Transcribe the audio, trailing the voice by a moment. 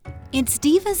It's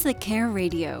Divas That Care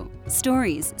Radio.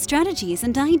 Stories, strategies,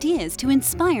 and ideas to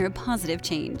inspire positive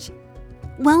change.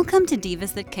 Welcome to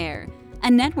Divas That Care,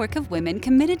 a network of women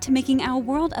committed to making our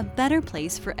world a better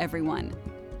place for everyone.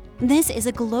 This is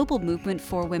a global movement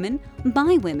for women,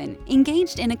 by women,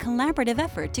 engaged in a collaborative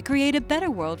effort to create a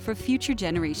better world for future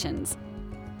generations.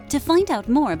 To find out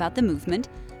more about the movement,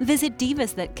 visit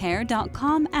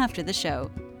divasthatcare.com after the show.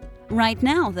 Right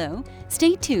now, though,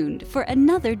 stay tuned for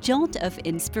another jolt of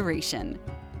inspiration.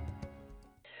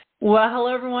 Well,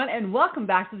 hello, everyone, and welcome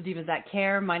back to the Divas That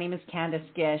Care. My name is Candace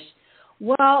Gish.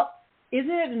 Well, isn't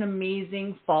it an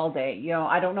amazing fall day? You know,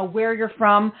 I don't know where you're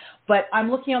from, but I'm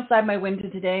looking outside my window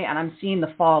today, and I'm seeing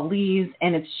the fall leaves,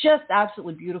 and it's just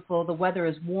absolutely beautiful. The weather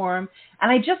is warm, and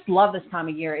I just love this time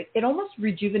of year. It almost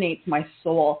rejuvenates my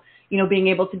soul, you know, being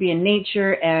able to be in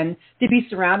nature and to be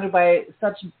surrounded by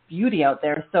such beauty out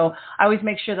there. So I always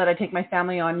make sure that I take my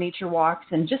family on nature walks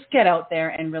and just get out there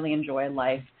and really enjoy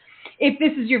life. If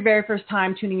this is your very first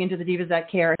time tuning into the Divas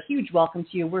That Care, a huge welcome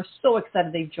to you. We're so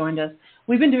excited they've joined us.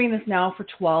 We've been doing this now for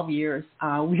 12 years.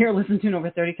 We are listened to in over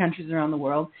 30 countries around the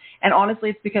world. And honestly,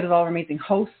 it's because of all our amazing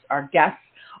hosts, our guests,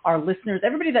 our listeners,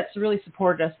 everybody that's really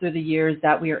supported us through the years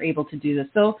that we are able to do this.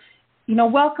 So, you know,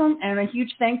 welcome, and a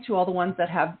huge thanks to all the ones that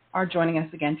are joining us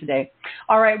again today.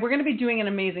 All right, we're going to be doing an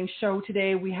amazing show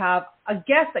today. We have a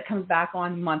guest that comes back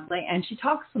on monthly, and she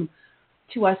talks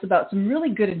to us about some really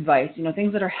good advice, you know,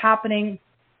 things that are happening,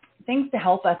 things to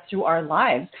help us through our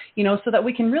lives, you know, so that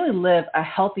we can really live a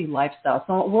healthy lifestyle.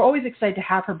 So we're always excited to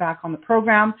have her back on the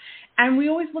program, and we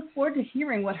always look forward to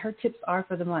hearing what her tips are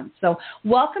for the month. So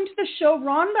welcome to the show,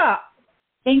 Rhonda.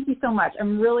 Thank you so much.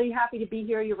 I'm really happy to be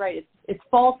here. You're right. It's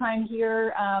fall time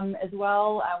here as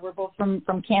well. We're both from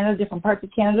Canada, different parts of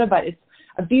Canada, but it's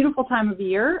a beautiful time of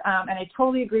year. And I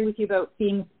totally agree with you about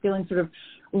feeling sort of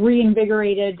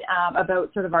reinvigorated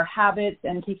about sort of our habits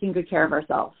and taking good care of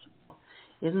ourselves.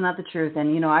 Isn't that the truth?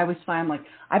 And, you know, I always find, like,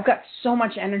 I've got so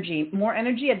much energy, more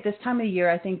energy at this time of the year,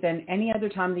 I think, than any other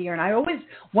time of the year. And I always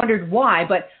wondered why,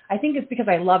 but I think it's because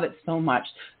I love it so much.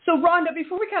 So, Rhonda,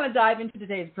 before we kind of dive into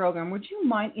today's program, would you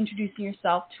mind introducing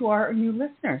yourself to our new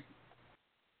listeners?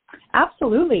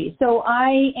 Absolutely. So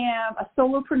I am a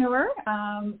solopreneur.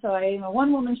 So I am a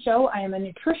one-woman show. I am a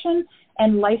nutrition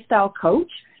and lifestyle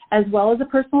coach, as well as a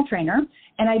personal trainer.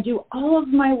 And I do all of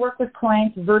my work with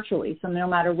clients virtually. So no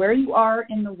matter where you are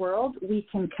in the world, we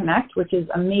can connect, which is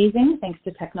amazing thanks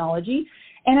to technology.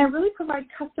 And I really provide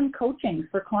custom coaching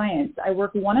for clients. I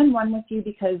work one-on-one with you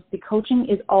because the coaching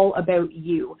is all about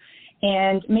you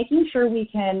and making sure we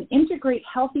can integrate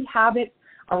healthy habits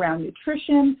around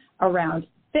nutrition, around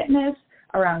fitness,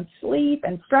 around sleep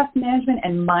and stress management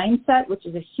and mindset, which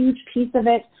is a huge piece of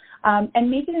it. And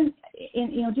make it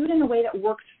do it in a way that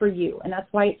works for you. And that's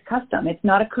why it's custom. It's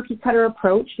not a cookie cutter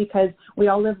approach because we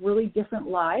all live really different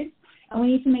lives. And we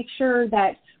need to make sure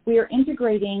that we are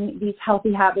integrating these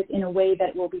healthy habits in a way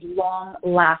that will be long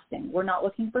lasting. We're not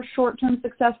looking for short-term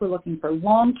success. We're looking for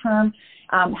long-term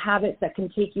habits that can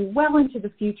take you well into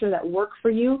the future that work for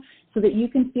you so that you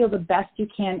can feel the best you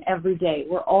can every day.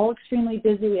 We're all extremely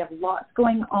busy. We have lots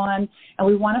going on, and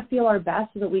we want to feel our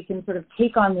best so that we can sort of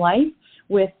take on life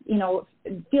with, you know,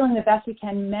 feeling the best we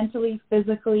can mentally,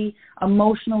 physically,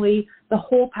 emotionally, the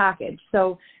whole package.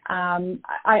 So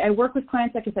I work with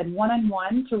clients, like I said,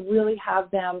 one-on-one to really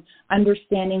have them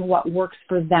understanding what works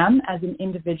for them as an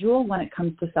individual when it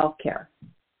comes to self-care.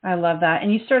 I love that.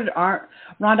 And you started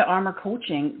Rhonda Armour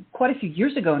Coaching quite a few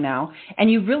years ago now,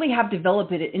 and you really have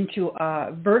developed it into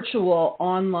a virtual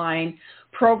online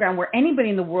program where anybody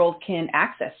in the world can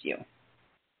access you.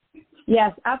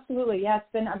 Yes, absolutely. Yes,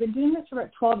 I've been doing this for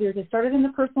about 12 years. I started in the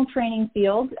personal training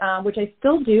field, which I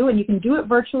still do, and you can do it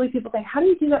virtually. People think, how do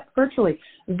you do that virtually?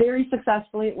 Very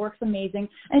successfully. It works amazing.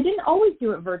 And I didn't always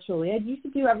do it virtually. I used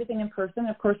to do everything in person.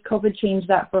 Of course, COVID changed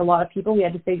that for a lot of people. We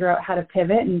had to figure out how to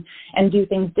pivot and do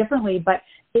things differently. But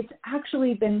it's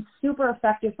actually been super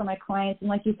effective for my clients. And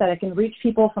like you said, I can reach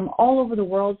people from all over the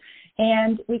world,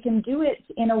 and we can do it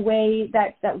in a way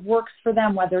that works for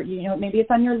them, whether, you know, maybe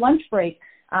it's on your lunch break.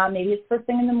 Maybe it's first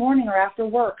thing in the morning or after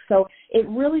work. So it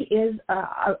really is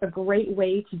a great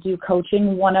way to do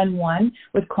coaching one-on-one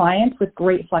with clients with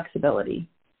great flexibility.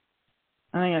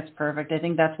 I think that's perfect. I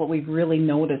think that's what we've really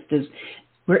noticed is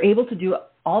we're able to do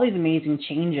all these amazing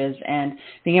changes and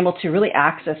being able to really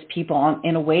access people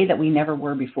in a way that we never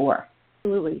were before.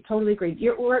 Absolutely. Totally agree.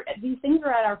 These things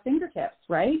are at our fingertips,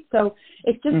 right? So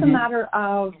it's just a matter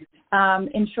of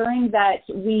ensuring that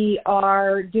we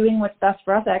are doing what's best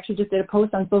for us. I actually just did a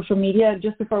post on social media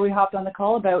just before we hopped on the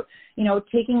call about,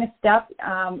 taking a step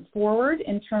forward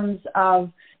in terms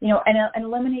of, and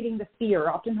eliminating the fear.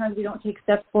 Oftentimes we don't take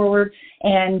steps forward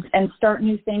and start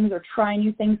new things or try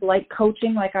new things like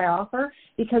coaching, like I offer,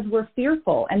 because we're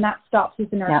fearful, and that stops us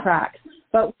in our tracks.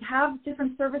 But we have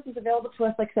different services available to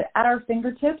us, like I said, at our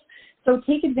fingertips. So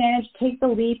take advantage, take the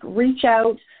leap, reach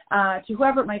out to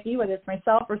whoever it might be, whether it's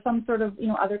myself or some sort of,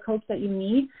 other coach that you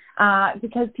need,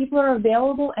 because people are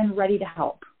available and ready to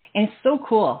help. And it's so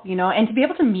cool, and to be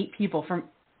able to meet people from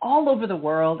all over the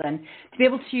world and to be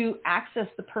able to access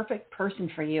the perfect person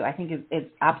for you, I think is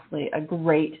absolutely a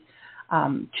great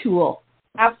tool.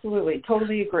 Absolutely.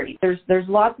 Totally agree. There's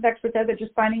lots of experts out there,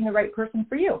 just finding the right person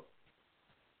for you.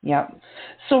 Yeah.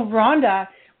 So Rhonda,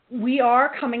 we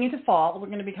are coming into fall. We're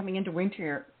going to be coming into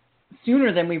winter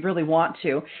sooner than we really want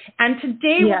to. And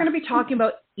today we're going to be talking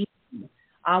about eating.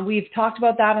 We've talked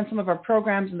about that on some of our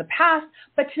programs in the past,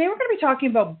 but today we're going to be talking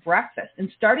about breakfast and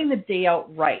starting the day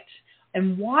out right.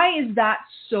 And why is that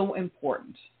so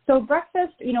important? So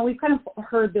breakfast, we've kind of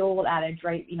heard the old adage,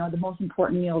 right? The most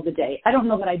important meal of the day. I don't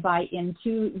know that I buy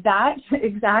into that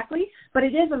exactly, but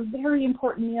it is a very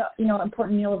important meal,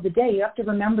 important meal of the day. You have to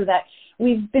remember that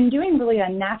we've been doing really a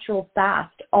natural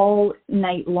fast all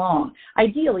night long,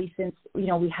 ideally since,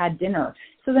 we had dinner.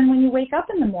 So then when you wake up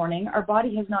in the morning, our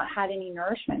body has not had any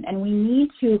nourishment, and we need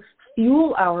to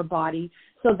fuel our body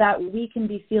so that we can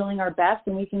be feeling our best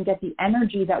and we can get the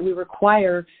energy that we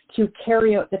require to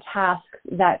carry out the tasks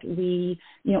that we,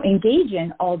 engage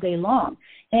in all day long.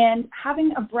 And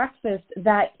having a breakfast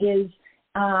that is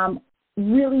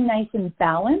really nice and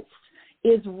balanced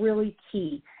is really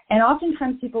key. And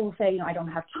oftentimes people will say, I don't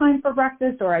have time for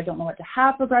breakfast, or I don't know what to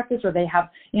have for breakfast, or they have,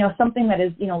 something that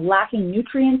is, lacking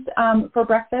nutrients for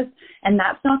breakfast. And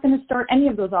that's not going to start, any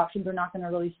of those options are not going to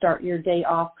really start your day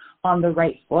off on the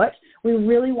right foot. We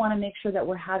really want to make sure that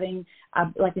we're having,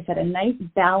 like I said, a nice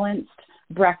balanced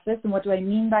breakfast. And what do I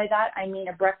mean by that? I mean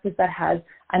a breakfast that has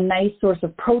a nice source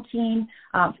of protein,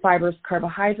 fibers,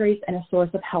 carbohydrates, and a source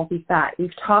of healthy fat.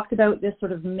 We've talked about this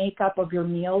sort of makeup of your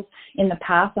meals in the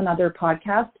past on other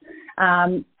podcast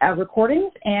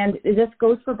recordings, and this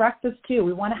goes for breakfast too.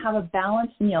 We want to have a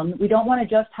balanced meal. We don't want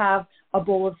to just have a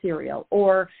bowl of cereal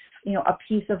or a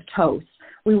piece of toast.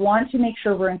 We want to make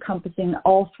sure we're encompassing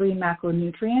all three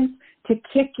macronutrients to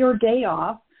kick your day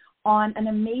off on an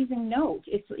amazing note.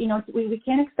 It's, we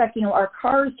can't expect, our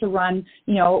cars to run,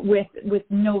 with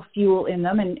no fuel in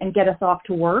them and get us off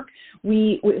to work.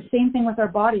 Same thing with our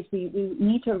bodies. We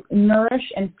need to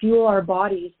nourish and fuel our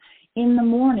bodies in the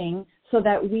morning so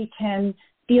that we can,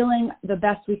 feeling the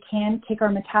best we can, kick our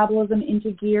metabolism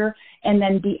into gear and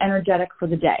then be energetic for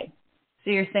the day.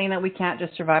 So you're saying that we can't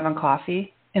just survive on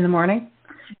coffee in the morning?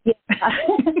 Yeah.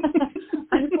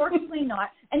 Unfortunately not.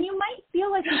 And you might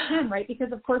feel like you can, right?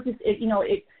 Because of course,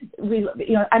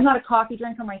 I'm not a coffee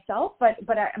drinker myself, but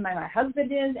my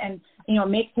husband is, and, it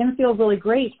makes him feel really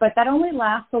great, but that only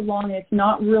lasts so long, and it's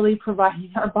not really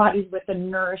providing our bodies with the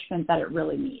nourishment that it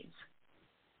really needs.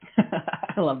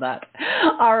 I love that.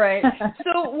 All right.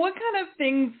 So what kind of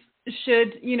things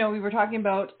should, we were talking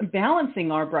about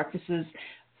balancing our breakfasts.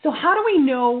 So how do we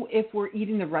know if we're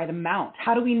eating the right amount?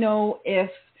 How do we know if,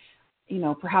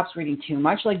 perhaps we're eating too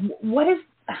much? Like,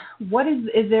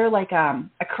 is there like a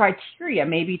criteria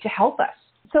maybe to help us?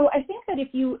 So I think that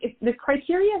if the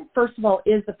criteria, first of all,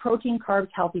 is the protein, carbs,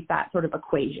 healthy fat sort of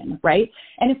equation, right?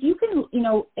 And if you can,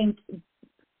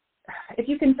 if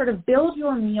you can sort of build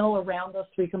your meal around those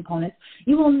three components,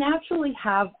 you will naturally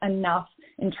have enough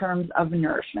in terms of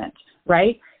nourishment,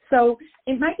 right? So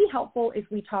it might be helpful if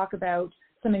we talk about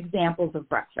some examples of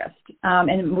breakfast,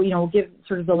 and we'll give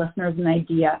sort of the listeners an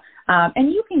idea.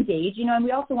 And you can gauge, and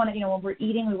we also want to, when we're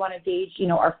eating, we want to gauge,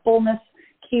 our fullness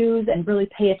cues and really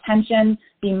pay attention,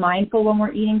 be mindful when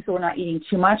we're eating, so we're not eating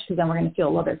too much, because then we're going to feel a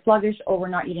little bit sluggish, or we're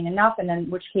not eating enough, and then in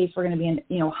which case we're going to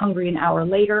be, hungry an hour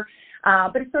later.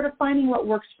 But it's sort of finding what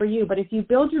works for you. But if you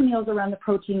build your meals around the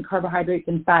protein, carbohydrates,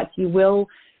 and fats, you will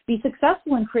be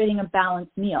successful in creating a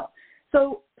balanced meal.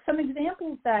 So some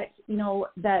examples that,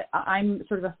 that I'm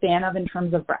sort of a fan of in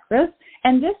terms of breakfast,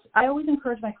 and this, I always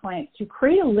encourage my clients to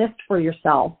create a list for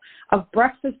yourself of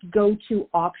breakfast go-to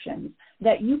options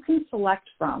that you can select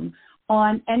from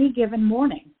on any given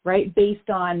morning, right?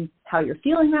 Based on how you're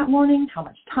feeling that morning, how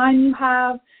much time you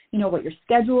have, what your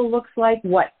schedule looks like,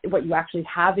 what you actually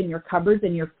have in your cupboards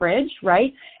and your fridge,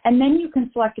 right? And then you can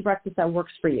select a breakfast that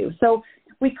works for you. So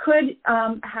we could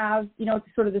have,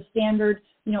 sort of the standard,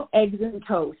 eggs and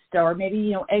toast, or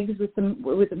maybe, eggs with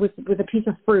a piece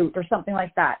of fruit or something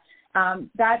like that.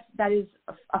 that is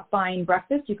a fine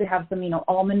breakfast. You could have some,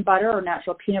 almond butter or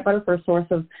natural peanut butter for a source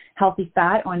of healthy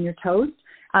fat on your toast.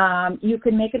 You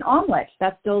can make an omelet.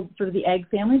 That's still sort of the egg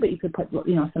family, but you could put,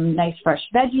 some nice fresh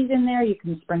veggies in there. You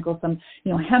can sprinkle some,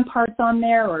 hemp hearts on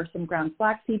there or some ground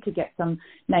flaxseed to get some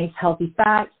nice healthy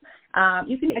fats. I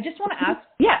just want to ask.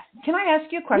 Yes. Can I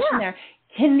ask you a question there?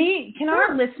 Can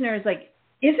our listeners,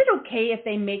 is it okay if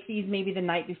they make these maybe the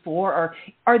night before, or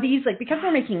are these because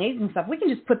we're making eggs and stuff, we can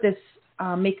just put this,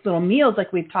 make little meals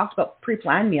like we've talked about,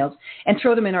 pre-planned meals, and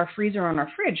throw them in our freezer or on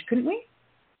our fridge, couldn't we?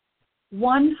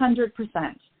 100%.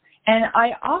 And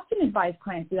I often advise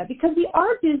clients to do that because we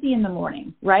are busy in the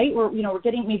morning, right? We're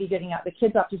getting out the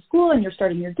kids off to school and you're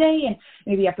starting your day and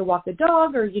maybe you have to walk the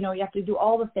dog or, you have to do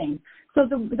all the things. So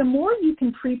the more you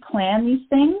can pre-plan these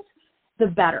things, the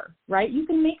better, right? You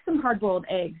can make some hard-boiled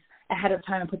eggs ahead of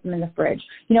time and put them in the fridge.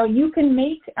 You can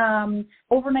make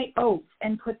overnight oats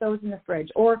and put those in the fridge,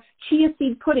 or chia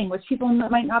seed pudding, which people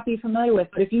might not be familiar with.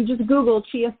 But if you just Google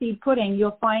chia seed pudding,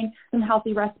 you'll find some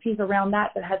healthy recipes around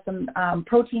that has some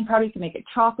protein powder. You can make it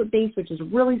chocolate-based, which is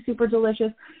really super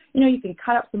delicious. You can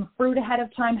cut up some fruit ahead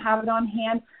of time, have it on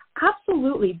hand.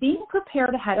 Absolutely. Being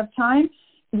prepared ahead of time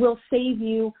will save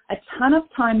you a ton of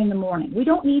time in the morning. We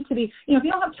don't need to be, if you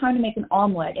don't have time to make an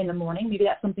omelet in the morning, maybe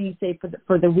that's something you save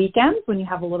for the weekends when you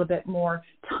have a little bit more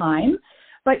time.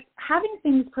 But having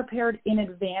things prepared in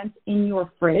advance in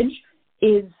your fridge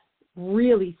is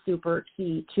really super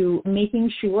key to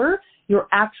making sure you're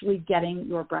actually getting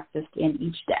your breakfast in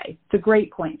each day. It's a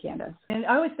great point, Candace. And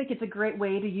I always think it's a great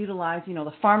way to utilize,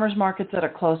 the farmers markets that are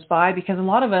close by, because a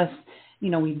lot of us, we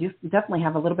definitely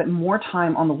have a little bit more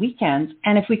time on the weekends.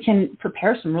 And if we can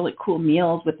prepare some really cool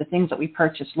meals with the things that we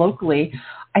purchase locally,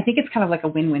 I think it's kind of like a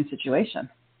win-win situation.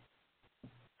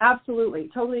 Absolutely.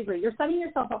 Totally agree. You're setting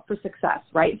yourself up for success,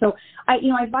 right? So I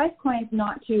advise clients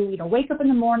not to, wake up in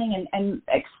the morning and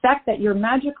expect that you're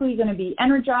magically going to be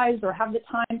energized or have the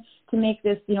time to make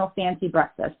this, fancy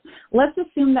breakfast. Let's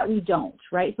assume that we don't,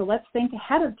 right? So let's think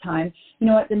ahead of time,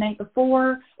 at the night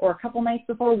before or a couple nights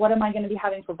before, what am I going to be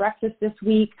having for breakfast this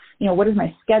week? What does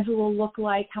my schedule look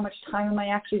like? How much time am I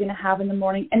actually going to have in the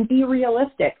morning? And be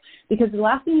realistic, because the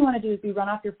last thing you want to do is be run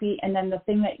off your feet, and then the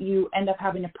thing that you end up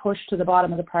having to push to the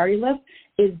bottom of the priority list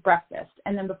is breakfast.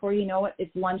 And then before you know it,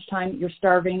 it's lunchtime, you're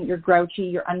starving, you're grouchy,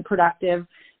 you're unproductive.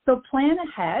 So plan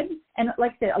ahead. And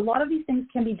like I said, a lot of these things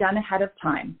can be done ahead of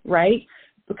time, right?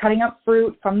 So cutting up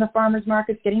fruit from the farmers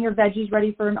markets, getting your veggies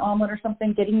ready for an omelet or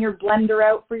something, getting your blender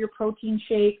out for your protein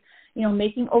shake,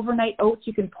 making overnight oats.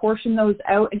 You can portion those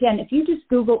out. Again, if you just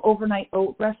Google overnight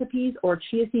oat recipes or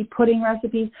chia seed pudding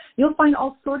recipes, you'll find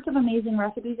all sorts of amazing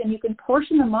recipes, and you can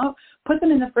portion them out, put them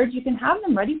in the fridge. You can have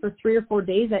them ready for 3 or 4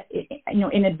 days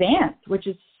in advance, which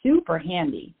is super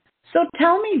handy. So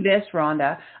tell me this,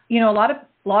 Rhonda, a lot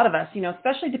of us,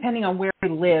 especially depending on where we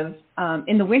live,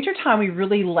 in the wintertime, we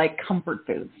really like comfort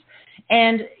foods.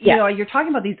 And, you're talking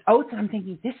about these oats, and I'm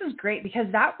thinking, this is great because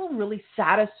that will really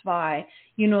satisfy,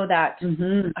 that,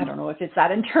 I don't know if it's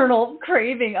that internal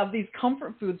craving of these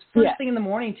comfort foods first thing in the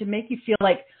morning to make you feel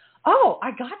like, oh, I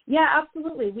got it. Yeah,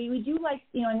 absolutely. We do like,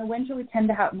 in the winter we tend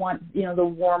to want, the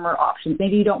warmer options.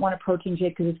 Maybe you don't want a protein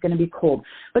shake because it's going to be cold.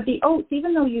 But the oats,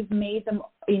 even though you've made them,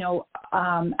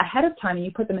 ahead of time and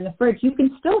you put them in the fridge, you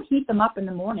can still heat them up in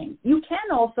the morning. You can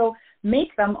also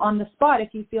make them on the spot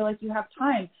if you feel like you have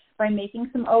time. By making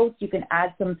some oats, you can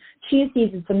add some chia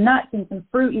seeds and some nuts and some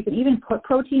fruit. You can even put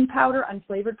protein powder,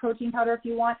 unflavored protein powder if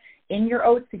you want, in your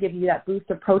oats to give you that boost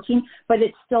of protein, but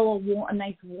it's still a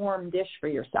nice warm dish for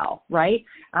yourself, right?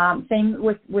 Same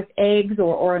with eggs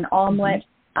or an omelet.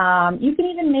 You can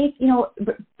even make,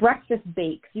 breakfast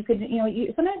bakes. You could,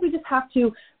 sometimes we just have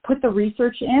to put the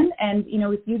research in, and,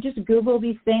 if you just Google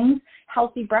these things,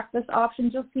 healthy breakfast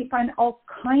options, you'll find all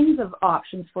kinds of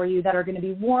options for you that are going to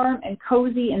be warm and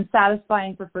cozy and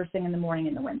satisfying for first thing in the morning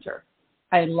in the winter.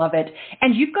 I love it.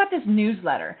 And you've got this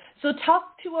newsletter. So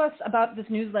talk to us about this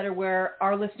newsletter where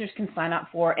our listeners can sign up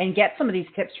for and get some of these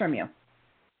tips from you.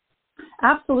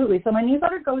 Absolutely. So my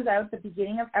newsletter goes out at the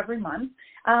beginning of every month.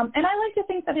 And I like to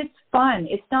think that it's fun.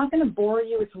 It's not going to bore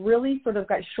you. It's really sort of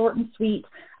got short and sweet,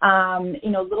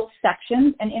 little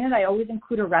sections. And in it, I always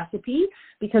include a recipe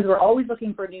because we're always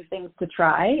looking for new things to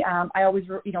try. I always,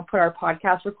 put our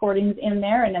podcast recordings in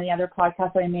there and any other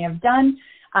podcasts that I may have done.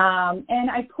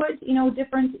 And I put,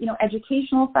 different,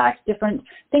 educational facts, different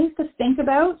things to think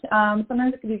about.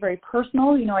 Sometimes it can be very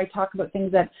personal. I talk about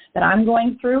things that I'm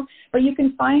going through, but you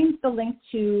can find the link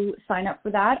to sign up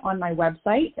for that on my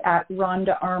website at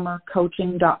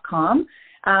RhondaArmourCoaching.com.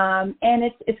 And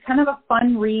it's kind of a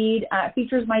fun read. It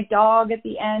features my dog at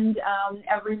the end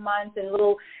every month and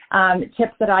little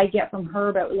tips that I get from her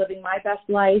about living my best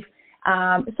life.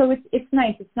 So it's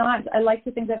nice. It's not, I like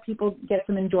to think that people get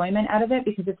some enjoyment out of it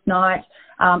because it's not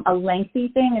a lengthy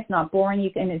thing. It's not boring.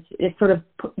 It's sort of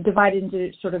divided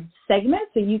into sort of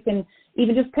segments. So you can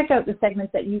even just pick out the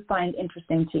segments that you find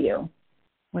interesting to you.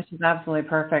 Which is absolutely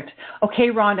perfect. Okay,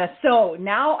 Rhonda. So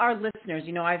now our listeners,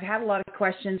 I've had a lot of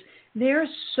questions. They're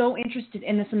so interested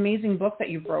in this amazing book that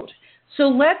you wrote. So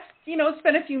let's,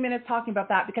 spend a few minutes talking about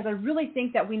that because I really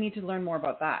think that we need to learn more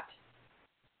about that.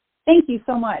 Thank you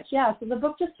so much. Yeah, so the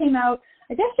book just came out,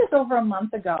 I guess, just over a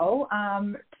month ago.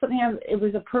 It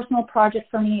was a personal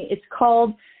project for me. It's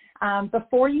called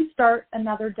Before You Start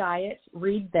Another Diet,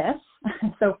 Read This.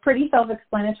 So pretty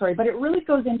self-explanatory, but it really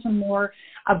goes into more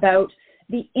about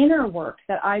the inner work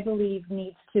that I believe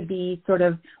needs to be sort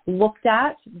of looked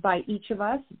at by each of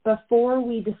us before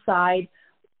we decide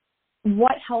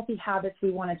what healthy habits we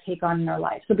want to take on in our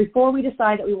life. So before we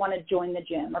decide that we want to join the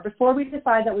gym or before we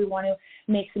decide that we want to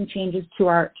make some changes to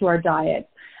our diet,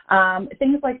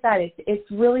 things like that.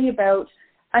 It's really about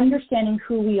understanding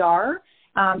who we are,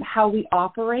 how we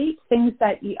operate, things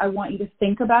that I want you to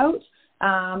think about.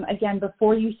 Again,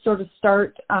 before you sort of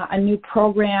start a new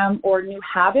program or new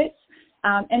habits,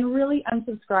 and really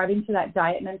unsubscribing to that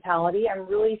diet mentality. I'm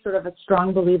really sort of a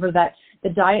strong believer that the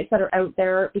diets that are out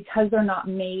there, because they're not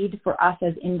made for us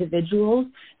as individuals,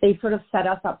 they sort of set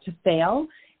us up to fail.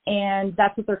 And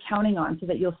that's what they're counting on so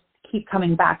that you'll keep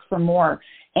coming back for more.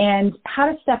 And how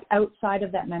to step outside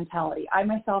of that mentality. I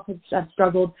myself have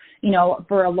struggled,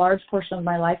 for a large portion of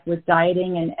my life with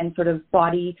dieting and sort of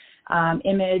body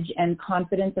image and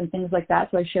confidence and things like that.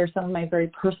 So I share some of my very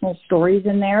personal stories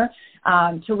in there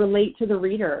to relate to the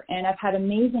reader. And I've had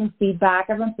amazing feedback.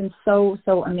 Everyone's been so,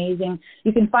 so amazing.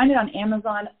 You can find it on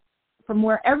Amazon from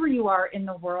wherever you are in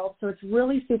the world. So it's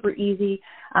really super easy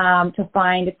to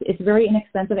find. It's very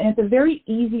inexpensive and it's a very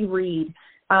easy read.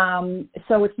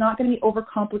 So it's not going to be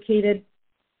overcomplicated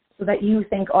so that you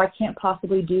think, I can't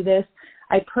possibly do this.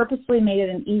 I purposely made it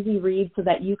an easy read so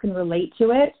that you can relate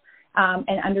to it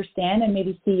and understand and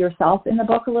maybe see yourself in the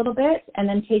book a little bit and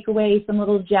then take away some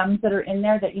little gems that are in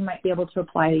there that you might be able to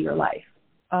apply to your life.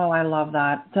 Oh, I love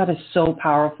that. That is so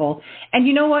powerful. And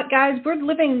you know what, guys? We're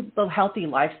living the healthy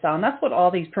lifestyle, and that's what all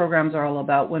these programs are all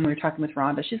about when we're talking with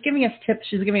Rhonda. She's giving us tips,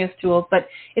 she's giving us tools, but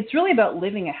it's really about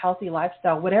living a healthy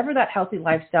lifestyle, whatever that healthy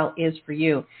lifestyle is for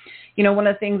you. One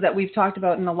of the things that we've talked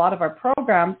about in a lot of our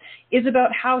programs is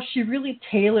about how she really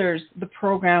tailors the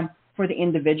program for the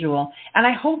individual. And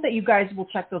I hope that you guys will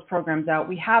check those programs out.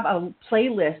 We have a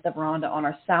playlist of Rhonda on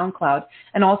our SoundCloud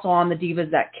and also on the Divas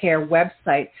That Care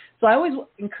website. So I always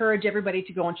encourage everybody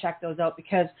to go and check those out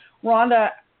because Rhonda,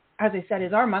 as I said,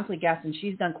 is our monthly guest, and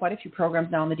she's done quite a few programs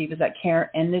now on the Divas That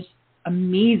Care, and it's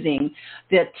amazing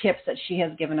the tips that she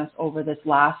has given us over this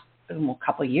last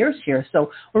couple of years here.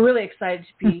 So we're really excited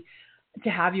to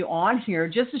have you on here,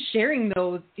 just sharing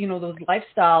those, those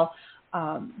lifestyle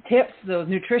tips, those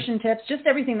nutrition tips, just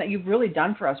everything that you've really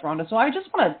done for us, Rhonda. So I just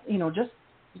want to, just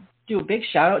do a big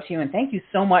shout out to you and thank you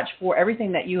so much for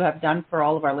everything that you have done for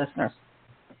all of our listeners.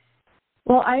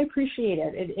 Well, I appreciate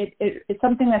it. It's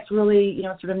something that's really,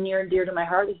 sort of near and dear to my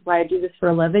heart. This is why I do this for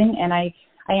a living. And I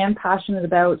am passionate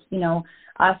about,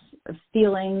 us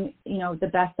feeling, the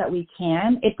best that we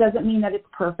can. It doesn't mean that it's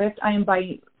perfect. I am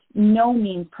by no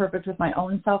means perfect with my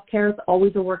own self-care. It's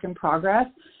always a work in progress.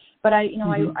 But I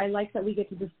like that we get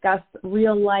to discuss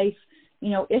real life,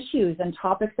 issues and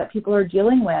topics that people are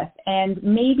dealing with. And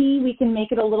maybe we can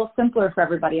make it a little simpler for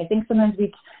everybody. I think sometimes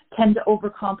we tend to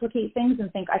overcomplicate things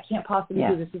and think, I can't possibly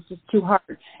do this. It's just too hard.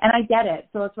 And I get it.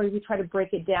 So that's why we try to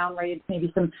break it down, right? It's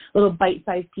maybe some little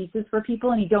bite-sized pieces for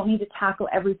people. And you don't need to tackle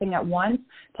everything at once.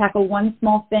 Tackle one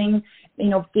small thing,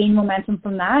 gain momentum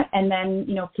from that, and then,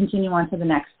 continue on to the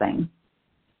next thing.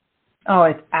 Oh,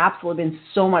 it's absolutely been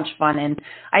so much fun, and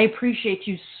I appreciate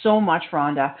you so much,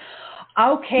 Rhonda.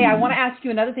 Okay, I want to ask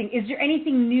you another thing. Is there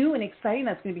anything new and exciting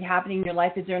that's going to be happening in your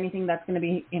life? Is there anything that's going to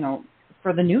be,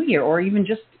 for the new year or even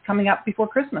just coming up before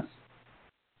Christmas?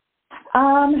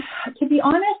 To be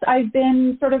honest, I've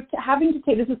been sort of having to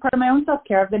take, this is part of my own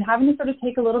self-care, I've been having to sort of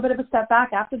take a little bit of a step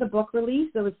back after the book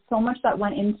release. There was so much that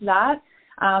went into that.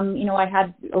 I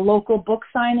had a local book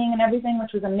signing and everything,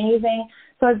 which was amazing.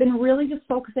 So I've been really just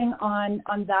focusing on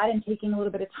that and taking a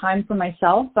little bit of time for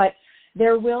myself. But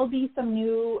there will be some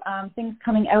new things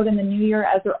coming out in the new year,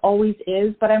 as there always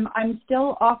is. But I'm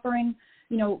still offering,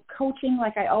 coaching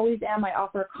like I always am. I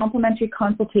offer a complimentary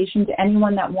consultation to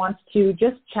anyone that wants to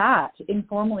just chat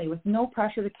informally with no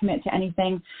pressure to commit to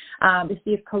anything, to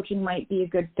see if coaching might be a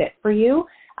good fit for you.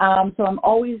 So I'm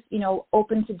always,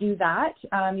 open to do that.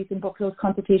 You can book those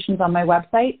consultations on my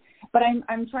website. But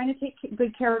I'm trying to take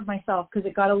good care of myself because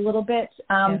it got a little bit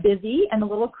busy and a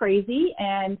little crazy.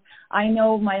 And I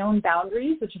know my own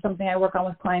boundaries, which is something I work on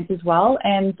with clients as well.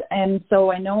 And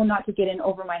so I know not to get in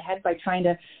over my head by trying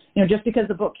to, just because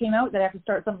the book came out that I have to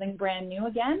start something brand new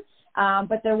again.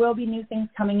 But there will be new things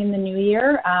coming in the new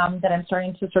year that I'm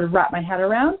starting to sort of wrap my head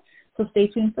around. So stay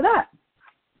tuned for that.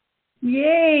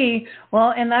 Yay.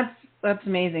 Well, and that's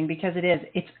amazing because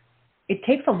it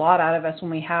takes a lot out of us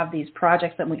when we have these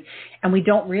projects and we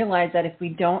don't realize that if we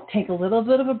don't take a little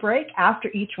bit of a break after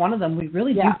each one of them, we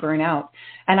really do burn out.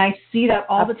 And I see that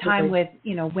all the time with,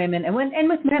 women and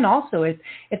with men also is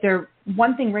if they're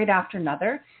one thing right after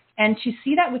another. And to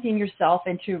see that within yourself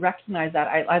and to recognize that,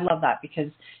 I love that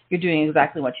because you're doing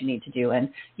exactly what you need to do. And,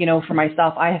 for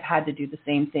myself, I have had to do the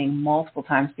same thing multiple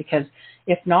times because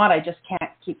if not, I just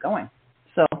can't keep going.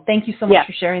 So thank you so much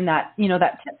for sharing that,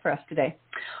 that tip for us today.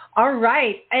 All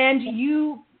right. And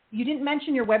you didn't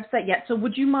mention your website yet. So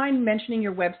would you mind mentioning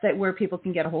your website where people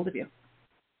can get a hold of you?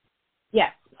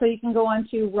 Yes. So you can go on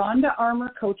to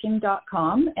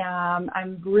RhondaArmourCoaching.com.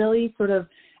 I'm really sort of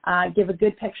give a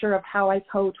good picture of how I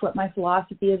coach, what my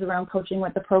philosophy is around coaching,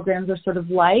 what the programs are sort of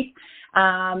like.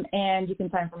 And you can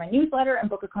sign up for my newsletter and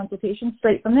book a consultation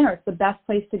straight from there. It's the best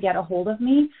place to get a hold of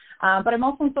me. But I'm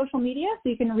also on social media, so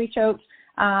you can reach out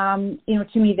to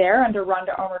me there under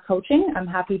Rhonda Armour Coaching. I'm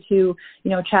happy to,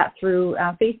 chat through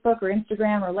Facebook or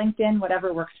Instagram or LinkedIn,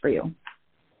 whatever works for you.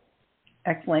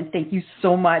 Excellent. Thank you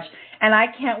so much. And I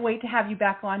can't wait to have you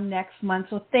back on next month.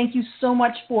 So thank you so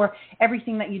much for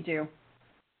everything that you do.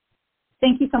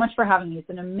 Thank you so much for having me. It's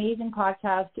an amazing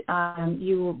podcast.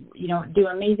 You do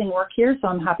amazing work here, so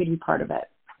I'm happy to be part of it.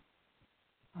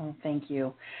 Oh, thank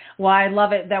you. Well, I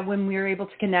love it that when we're able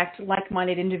to connect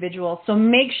like-minded individuals. So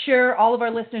make sure all of our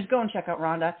listeners go and check out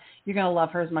Rhonda. You're going to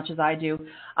love her as much as I do.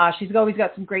 She's always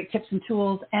got some great tips and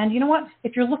tools. And you know what?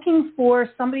 If you're looking for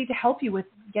somebody to help you with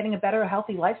getting a better,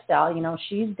 healthy lifestyle,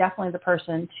 she's definitely the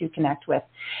person to connect with.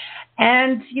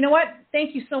 And you know what?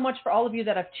 Thank you so much for all of you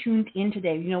that have tuned in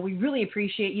today. We really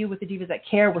appreciate you with the Divas That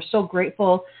Care. We're so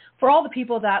grateful for all the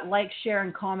people that like, share,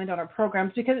 and comment on our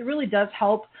programs because it really does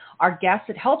help our guests.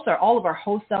 It helps all of our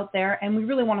hosts out there, and we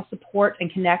really want to support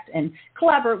and connect and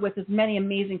collaborate with as many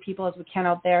amazing people as we can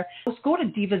out there. Just go to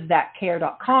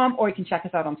divasthatcare.com, or you can check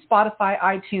us out on Spotify,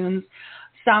 iTunes,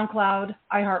 SoundCloud,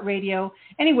 iHeartRadio,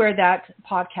 anywhere that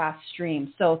podcast streams.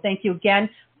 So thank you again.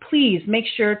 Please make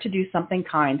sure to do something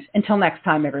kind. Until next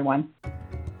time, everyone.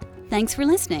 Thanks for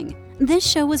listening. This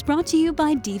show was brought to you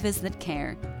by Divas That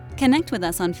Care. Connect with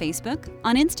us on Facebook,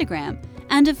 on Instagram,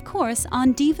 and of course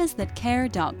on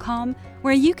divasthatcare.com,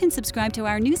 where you can subscribe to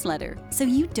our newsletter so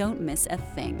you don't miss a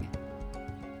thing.